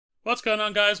What's going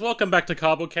on, guys? Welcome back to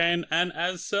Carbocane, and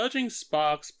as Surging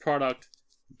Sparks product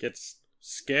gets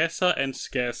scarcer and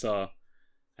scarcer,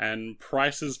 and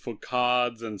prices for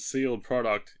cards and sealed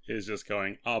product is just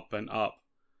going up and up,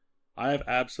 I have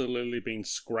absolutely been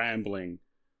scrambling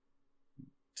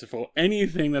for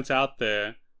anything that's out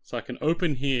there so I can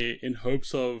open here in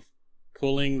hopes of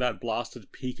pulling that blasted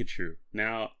Pikachu.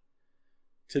 Now,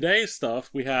 today's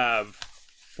stuff, we have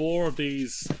 4 of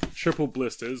these triple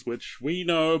blisters, which we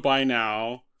know by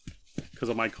now, because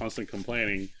of my constant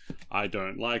complaining, I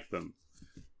don't like them.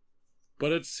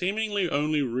 But it's seemingly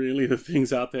only really the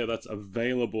things out there that's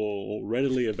available, or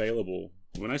readily available.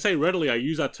 When I say readily, I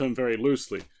use that term very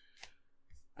loosely.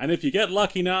 And if you get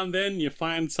lucky now and then, you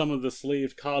find some of the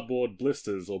sleeved cardboard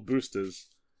blisters or boosters.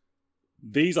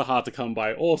 These are hard to come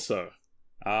by also.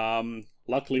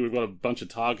 Luckily, we've got a bunch of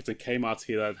Targets and Kmarts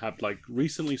here that have, like,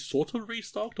 recently sort of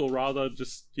restocked, or rather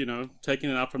just, you know, taking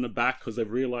it out from the back because they've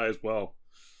realized, well,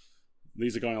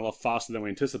 these are going a lot faster than we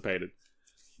anticipated.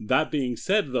 That being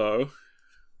said, though,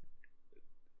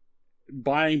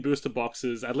 buying booster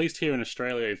boxes, at least here in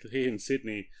Australia, here in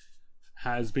Sydney,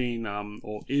 has been,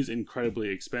 or is incredibly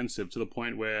expensive to the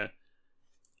point where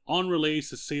on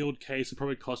release, a sealed case will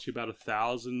probably cost you about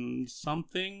 1,000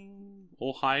 something,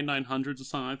 or high 900s or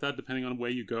something like that, depending on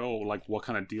where you go or like what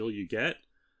kind of deal you get.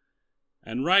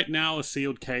 And right now, a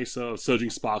sealed case of Surging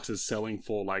Sparks is selling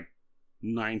for like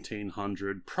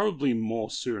 1,900, probably more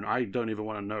soon. I don't even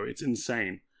want to know. It's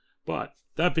insane. But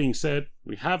that being said,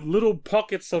 we have little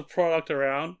pockets of product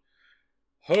around,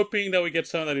 hoping that we get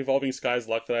some of that Evolving Skies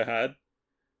luck that I had.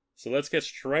 So let's get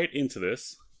straight into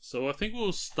this. So I think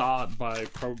we'll start by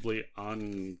probably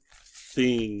unthinging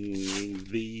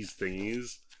these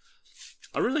thingies.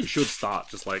 I really should start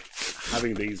just like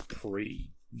having these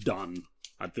pre-done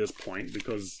at this point,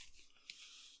 because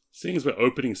seeing as we're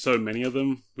opening so many of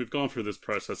them, we've gone through this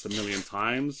process a million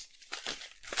times.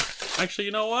 Actually,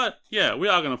 you know what? Yeah, we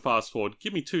are going to fast forward.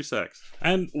 Give me 2 secs.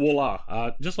 And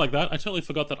voila. Just like that, I totally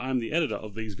forgot that I'm the editor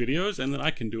of these videos and that I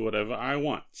can do whatever I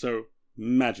want. So,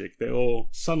 magic. They're all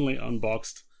suddenly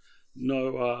unboxed.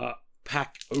 No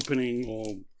pack opening or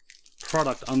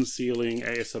product unsealing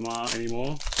ASMR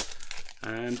anymore.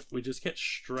 And we just get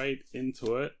straight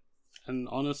into it. And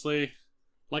honestly,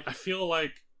 like, I feel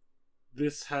like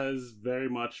this has very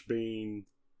much been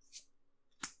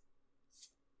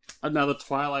another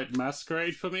Twilight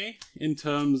Masquerade for me in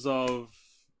terms of,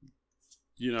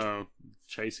 you know,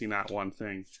 chasing that one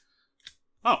thing.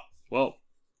 Oh, well,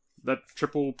 that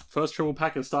first triple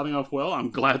pack is starting off well. I'm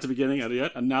glad to be getting it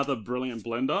yet. Another brilliant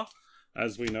blender.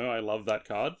 As we know, I love that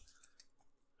card.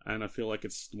 And I feel like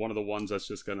it's one of the ones that's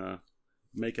just gonna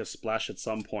make a splash at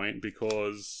some point,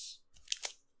 because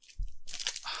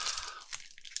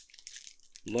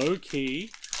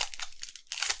low-key,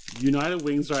 United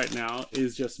Wings right now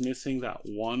is just missing that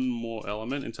one more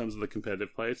element in terms of the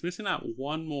competitive play. It's missing that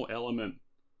one more element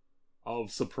of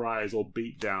surprise or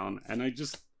beatdown. And I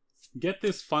just get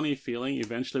this funny feeling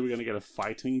eventually we're going to get a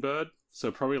fighting bird. So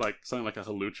probably like something like a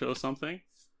Halucha or something.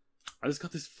 I just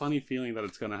got this funny feeling that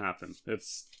it's going to happen.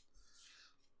 It's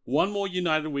one more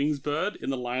United Wings bird in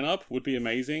the lineup would be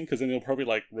amazing, because then they'll probably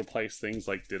like replace things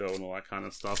like Ditto and all that kind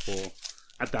of stuff. Or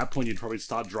at that point you'd probably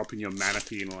start dropping your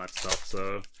Manaphy and all that stuff.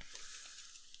 So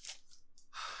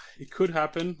it could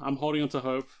happen. I'm holding on to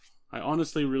hope. I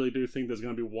honestly really do think there's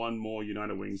going to be one more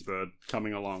United Wings bird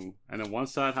coming along. And then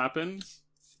once that happens,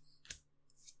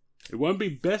 it won't be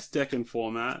best deck in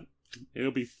format.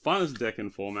 It'll be funnest deck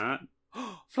in format.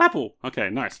 Flapple! Okay,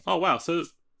 nice. Oh, wow. So,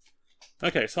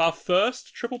 okay, so our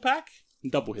first triple pack,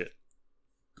 double hit.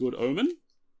 Good Omen?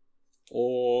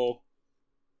 Or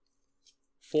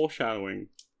Foreshadowing?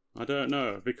 I don't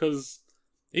know. Because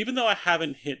even though I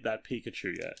haven't hit that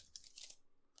Pikachu yet,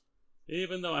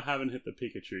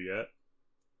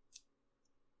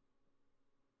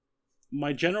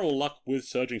 my general luck with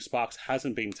Surging Sparks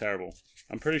hasn't been terrible.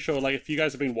 I'm pretty sure, like, if you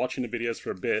guys have been watching the videos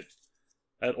for a bit,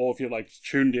 or if you're, like,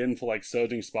 tuned in for, like,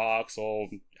 Surging Sparks, or,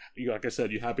 like I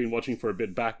said, you have been watching for a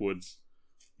bit backwards,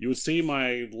 you would see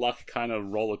my luck kind of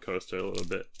roller coaster a little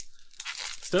bit.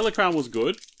 Stellar Crown was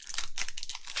good.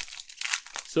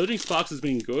 Surging Sparks has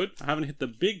been good. I haven't hit the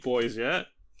big boys yet.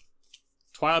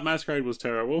 Twilight Masquerade was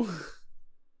terrible.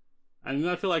 And then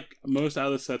I feel like most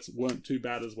other sets weren't too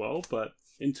bad as well, but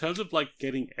in terms of like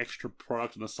getting extra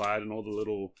product on the side and all the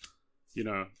little, you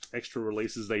know, extra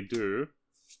releases they do,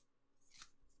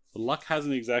 the luck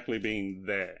hasn't exactly been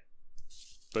there.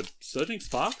 But Surging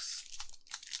Sparks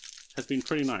has been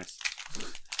pretty nice.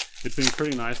 It's been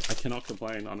pretty nice. I cannot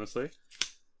complain, honestly.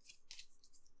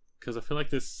 Because I feel like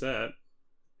this set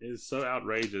is so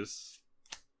outrageous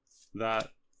that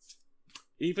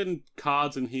even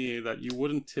cards in here that you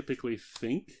wouldn't typically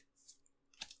think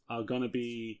are gonna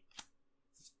be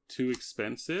too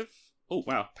expensive. Oh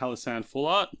wow, Palisand full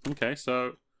art. Okay,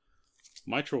 so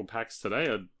my triple packs today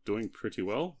are doing pretty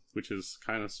well, which is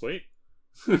kind of sweet.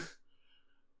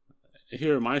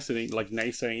 Here am I sitting like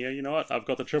naysaying, yeah, you know what? I've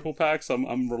got the triple packs.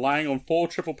 I'm relying on 4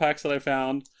 triple packs that I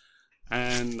found,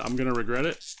 and I'm gonna regret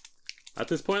it. At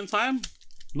this point in time,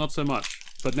 not so much.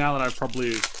 But now that I've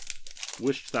probably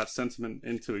wished that sentiment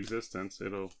into existence,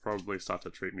 it'll probably start to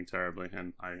treat me terribly,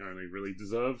 and I only really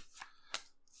deserve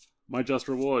my just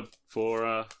reward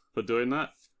for doing that.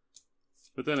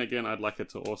 But then again, I'd like it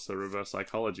to also reverse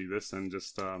psychology this and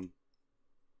just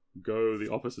go the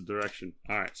opposite direction.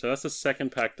 Alright, so that's the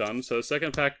second pack done. So the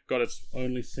second pack got its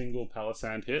only single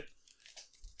Palisand hit.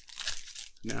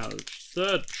 Now,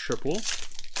 third triple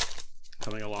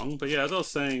coming along. But yeah, as I was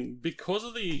saying, because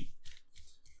of the...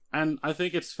 And I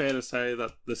think it's fair to say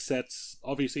that the sets,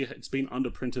 obviously it's been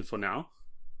underprinted for now.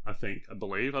 I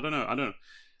believe. I don't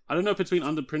know if it's been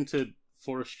underprinted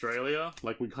for Australia.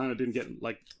 Like, we kind of didn't get,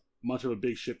 like, much of a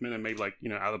big shipment, and maybe, like, you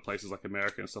know, other places like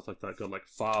America and stuff like that got, like,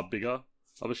 far bigger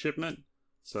of a shipment.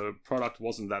 So product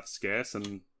wasn't that scarce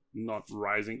and not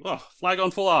rising. Oh, flag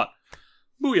on full art.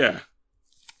 Booyah.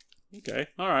 Okay,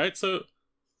 alright, so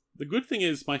the good thing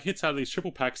is my hits out of these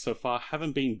triple packs so far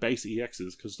haven't been base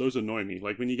EXs, because those annoy me.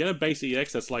 Like, when you get a base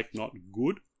EX that's, like, not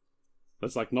good,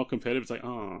 that's, like, not competitive, it's like,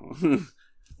 oh,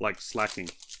 like, slacking.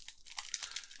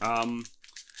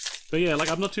 But yeah,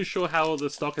 like, I'm not too sure how the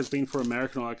stock has been for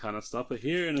America and all that kind of stuff, but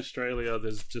here in Australia,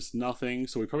 there's just nothing,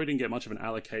 so we probably didn't get much of an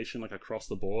allocation, like, across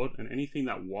the board, and anything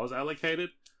that was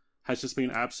allocated has just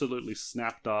been absolutely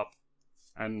snapped up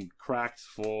and cracked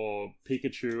for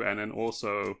Pikachu, and then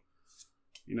also,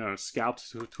 you know, scalped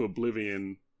to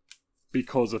oblivion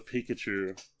because of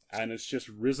Pikachu, and it's just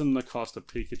risen the cost of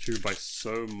Pikachu by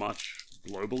so much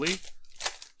globally,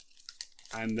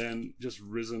 and then just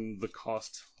risen the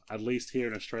cost, at least here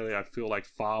in Australia, I feel like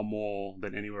far more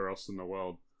than anywhere else in the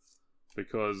world.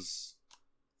 Because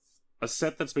a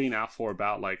set that's been out for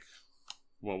about, like,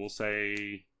 well, we'll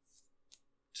say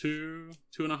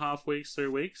 2.5 weeks, 3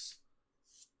 weeks,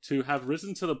 to have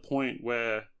risen to the point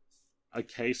where a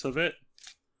case of it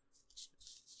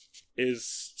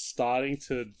is starting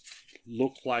to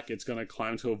look like it's going to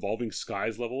climb to Evolving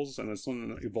Skies levels, and it's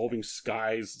an Evolving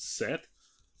Skies set,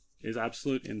 is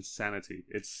absolute insanity.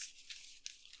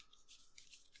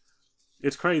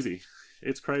 It's crazy.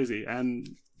 It's crazy.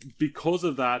 And because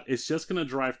of that, it's just going to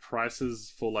drive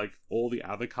prices for, like, all the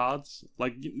other cards.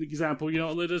 Like, example, you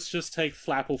know, let's just take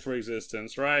Flapple for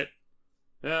existence, right?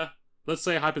 Yeah. Let's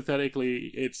say,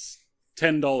 hypothetically, it's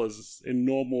 $10 in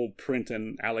normal print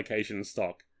and allocation and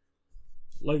stock.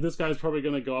 Like, this guy's probably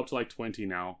going to go up to, like, 20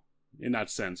 now, in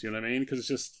that sense, you know what I mean? Because it's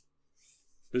just,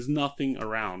 there's nothing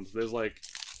around. There's, like...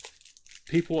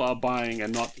 people are buying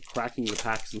and not cracking the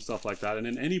packs and stuff like that. And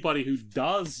then anybody who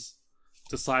does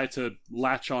decide to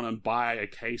latch on and buy a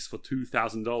case for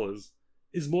 $2,000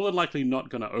 is more than likely not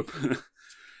going to open it.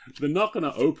 They're not going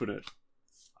to open it.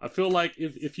 I feel like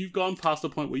if you've gone past the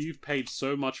point where you've paid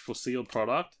so much for sealed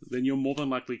product, then you're more than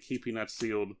likely keeping that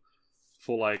sealed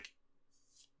for, like,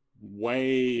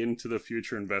 way into the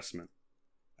future investment.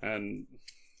 And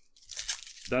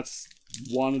that's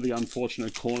one of the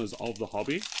unfortunate corners of the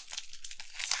hobby.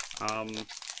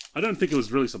 I don't think it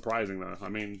was really surprising, though. I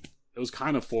mean, it was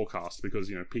kind of forecast because,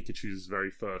 you know, Pikachu's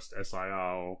very first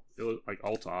SIR, like,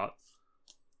 alt art.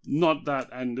 Not that,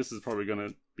 and this is probably going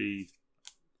to be...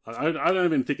 I don't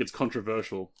even think it's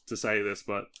controversial to say this,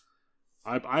 but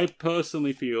I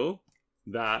personally feel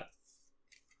that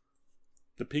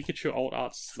the Pikachu alt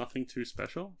art's nothing too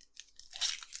special.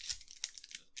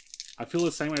 I feel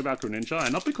the same way about Greninja,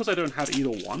 and not because I don't have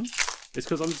either one. It's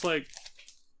because I'm just like...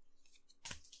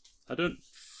 I don't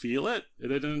feel it.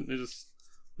 It just...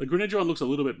 The Greninja one looks a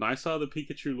little bit nicer. The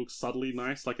Pikachu looks subtly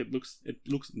nice. Like, it looks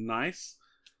nice.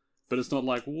 But it's not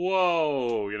like,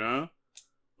 whoa, you know?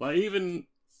 Like, even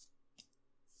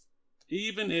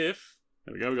if...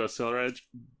 There we go, we got a Cellar Edge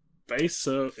base.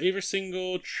 So, every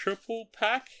single triple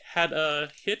pack had a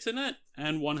hit in it,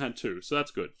 and one had 2. So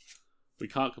that's good. We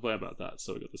can't complain about that.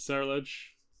 So, we got the Cellar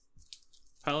Edge,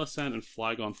 Palisand, and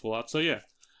Flygon full art. So, yeah.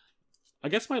 I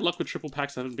guess my luck with triple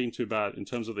packs haven't been too bad in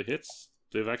terms of the hits.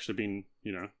 They've actually been,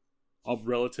 you know, of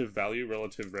relative value,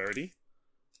 relative rarity,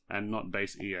 and not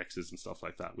base EXs and stuff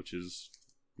like that, which is,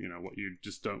 you know, what you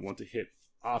just don't want to hit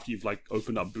after you've, like,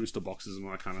 opened up booster boxes and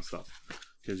all that kind of stuff,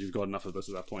 because you've got enough of those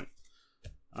at that point.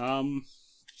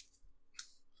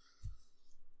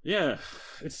 Yeah,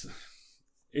 it's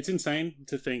insane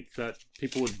to think that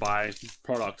people would buy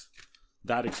product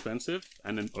that expensive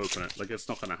and then open it. Like, it's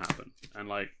not gonna happen. And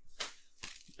like,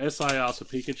 SIRs for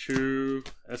Pikachu,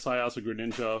 SIRs for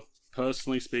Greninja.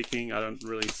 Personally speaking, I don't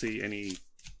really see any.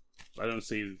 I don't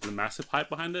see the massive hype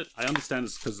behind it. I understand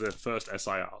it's because they're first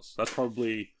SIRs. That's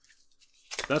probably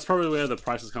where the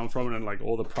prices come from, and like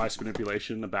all the price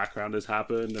manipulation in the background has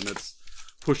happened, and it's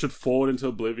pushed it forward into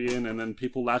oblivion, and then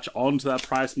people latch on to that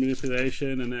price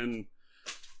manipulation, and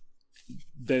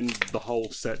then the whole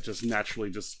set just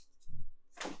naturally just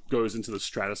goes into the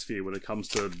stratosphere when it comes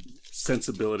to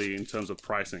sensibility in terms of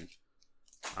pricing.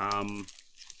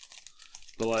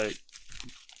 But like,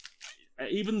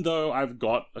 even though I've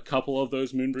got a couple of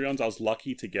those Moonbryons, I was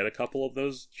lucky to get a couple of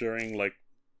those during like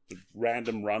the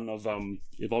random run of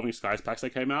Evolving Skies packs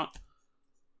that came out.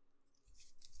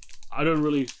 I don't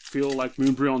really feel like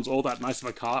Moonbryon's all that nice of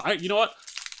a card. You know what?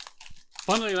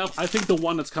 Funnily enough, I think the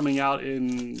one that's coming out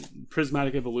in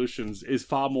Prismatic Evolutions is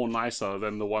far more nicer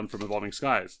than the one from Evolving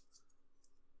Skies.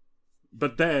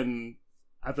 But then,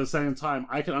 at the same time,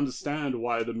 I can understand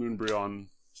why the Moonbryon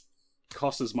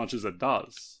costs as much as it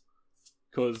does.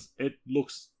 Because it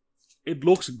looks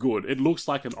good. It looks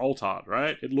like an alt art,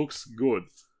 right? It looks good.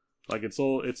 Like, it's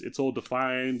all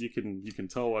defined. You can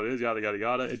tell what it is. Yada yada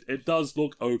yada. It does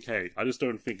look okay. I just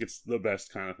don't think it's the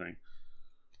best kind of thing.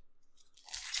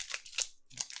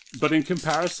 But in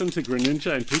comparison to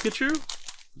Greninja and Pikachu,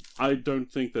 I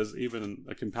don't think there's even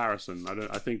a comparison.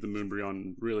 I think the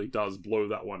Moonbryon really does blow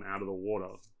that one out of the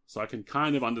water. So I can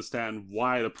kind of understand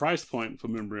why the price point for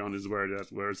Moonbryon is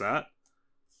where it's at.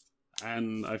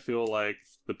 And I feel like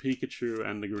the Pikachu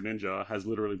and the Greninja has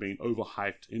literally been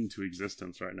overhyped into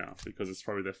existence right now, because it's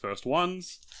probably their first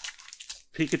ones.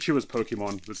 Pikachu is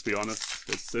Pokemon, let's be honest.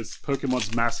 It's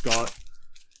Pokemon's mascot.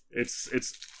 It's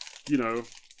it's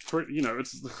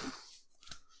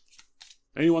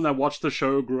anyone that watched the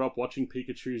show grew up watching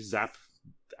Pikachu zap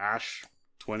Ash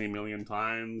 20 million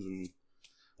times and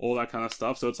all that kind of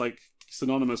stuff. So it's like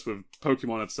synonymous with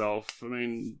Pokemon itself. I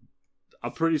mean,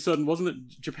 I'm pretty certain, wasn't it,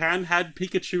 Japan had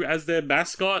Pikachu as their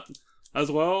mascot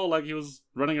as well? Like, he was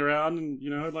running around and,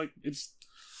 like, it's...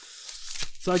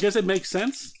 So I guess it makes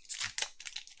sense.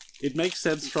 It makes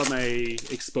sense from a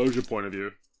exposure point of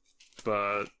view.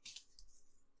 But,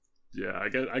 yeah,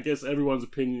 I guess everyone's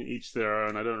opinion each their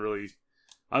own. I don't really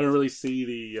see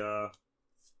the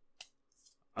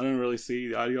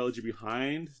ideology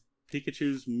behind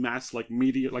Pikachu's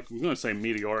we're gonna say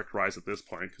meteoric rise at this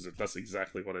point, because that's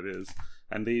exactly what it is.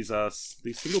 And these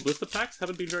single blister packs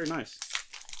haven't been very nice.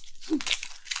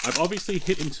 I've obviously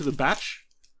hit into the batch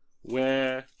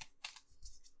where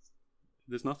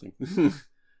there's nothing.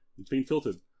 It's been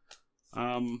filtered.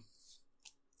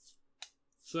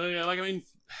 So yeah, like, I mean,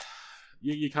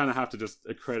 you kind of have to just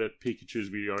accredit Pikachu's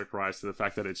meteoric rise to the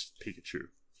fact that it's Pikachu,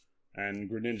 and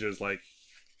Greninja's like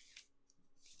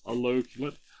a low.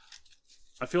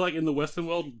 I feel like in the Western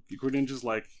world, Greninja's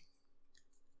like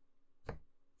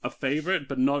a favorite,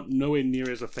 but nowhere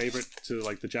near as a favorite to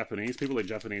like the Japanese people. The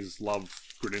Japanese love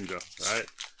Greninja, right?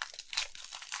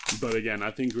 But again,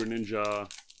 I think Greninja's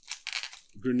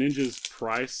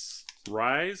price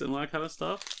rise and all that kind of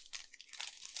stuff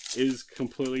is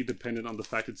completely dependent on the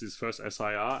fact it's his first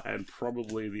SIR, and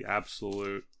probably the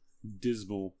absolute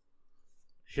dismal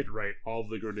hit rate of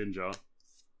the Greninja.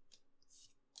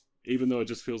 Even though it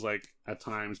just feels like, at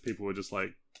times, people were just,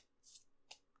 like,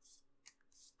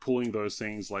 pulling those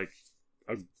things like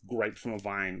a grape from a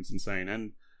vine. It's insane.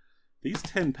 And these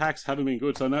 10 packs haven't been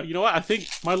good. So now, you know what? I think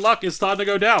my luck is starting to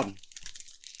go down.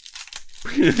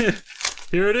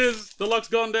 Here it is. The luck's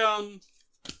gone down.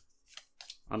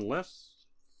 Unless...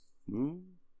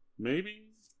 maybe?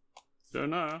 Don't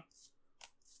know.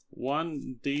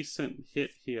 One decent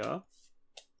hit here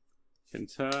can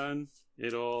turn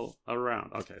it all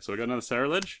around. Okay, so we got another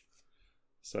Ceruledge.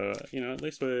 So, at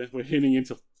least we're hitting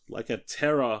into like a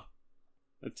Terra,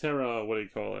 what do you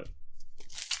call it?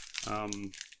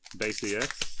 Base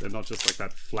EX, and not just like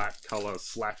that flat color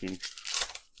slacking.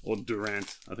 Or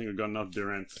Durant. I think I've got enough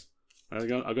Durants. I've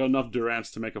got enough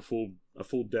Durants to make a full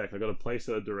deck. I got a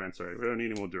playset of Durants already. We don't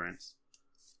need any more Durants.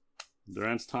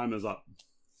 Durant's time is up.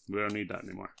 We don't need that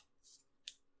anymore.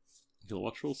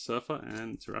 Gilotral, Surfer,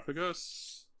 and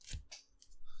Terrapagos.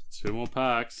 2 more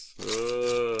packs.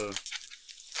 It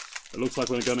looks like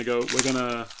we're gonna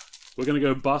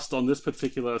go bust on this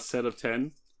particular set of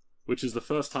 10, which is the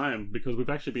first time, because we've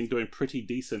actually been doing pretty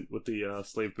decent with the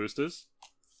sleeve boosters.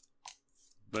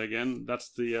 But again,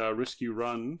 that's the risk you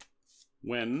run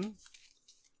when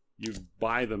you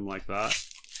buy them like that,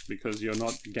 because you're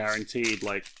not guaranteed,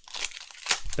 like,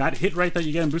 that hit rate that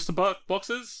you get in booster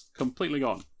boxes, completely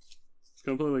gone. It's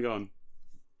completely gone.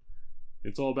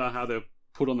 It's all about how they're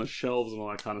put on the shelves and all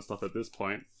that kind of stuff at this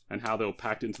point, and how they were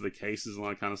packed into the cases and all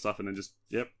that kind of stuff, and then just,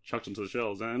 yep, chucked onto the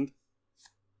shelves, and...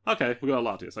 Okay, we got a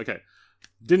lot of this, okay.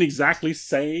 Didn't exactly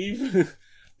save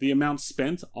the amount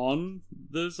spent on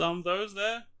those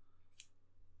there.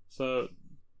 So,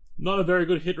 not a very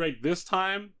good hit rate this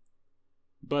time,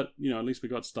 but, you know, at least we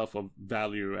got stuff of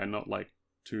value and not, like,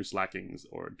 2 Slackings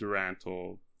or Durant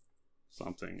or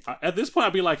something. At this point,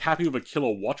 I'd be, like, happy with a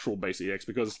Killer Wattrel base EX,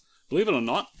 because, believe it or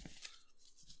not,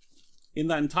 in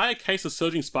that entire case of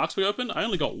Surging Sparks we opened, I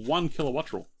only got 1 Killer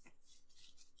Wattrel.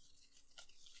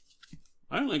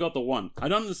 I only got the 1. I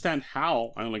don't understand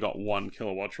how I only got 1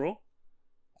 Killer Wattrel.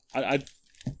 I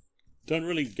don't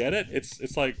really get it.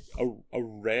 It's like a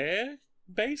rare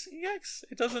base EX?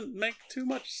 It doesn't make too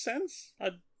much sense.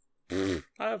 I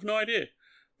have no idea.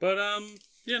 But,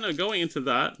 yeah, no, going into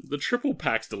that, the triple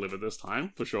packs delivered this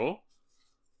time, for sure.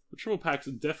 The triple packs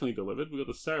definitely delivered. We got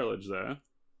the Ceruledge there.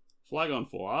 Flygon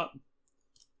full art.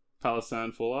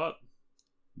 Palossand full art.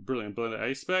 Brilliant Blender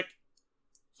A-Spec.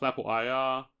 Flapple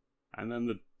IR. And then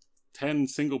the 10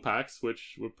 single packs,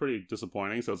 which were pretty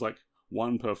disappointing. So it's like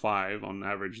 1 per 5 on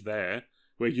average there.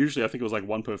 Where usually I think it was like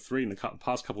 1 per 3 in the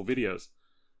past couple videos.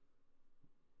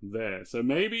 There. So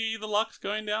maybe the luck's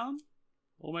going down?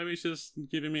 Or maybe it's just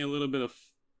giving me a little bit of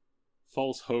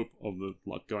false hope of the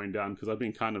luck going down. Because I've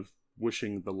been kind of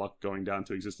wishing the luck going down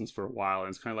to existence for a while. And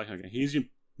it's kind of like, okay, here's your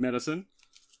medicine.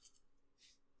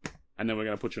 And then we're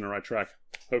going to put you on the right track.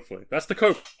 Hopefully. That's the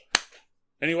cope.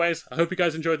 Anyways, I hope you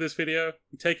guys enjoyed this video.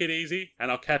 Take it easy, and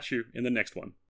I'll catch you in the next one.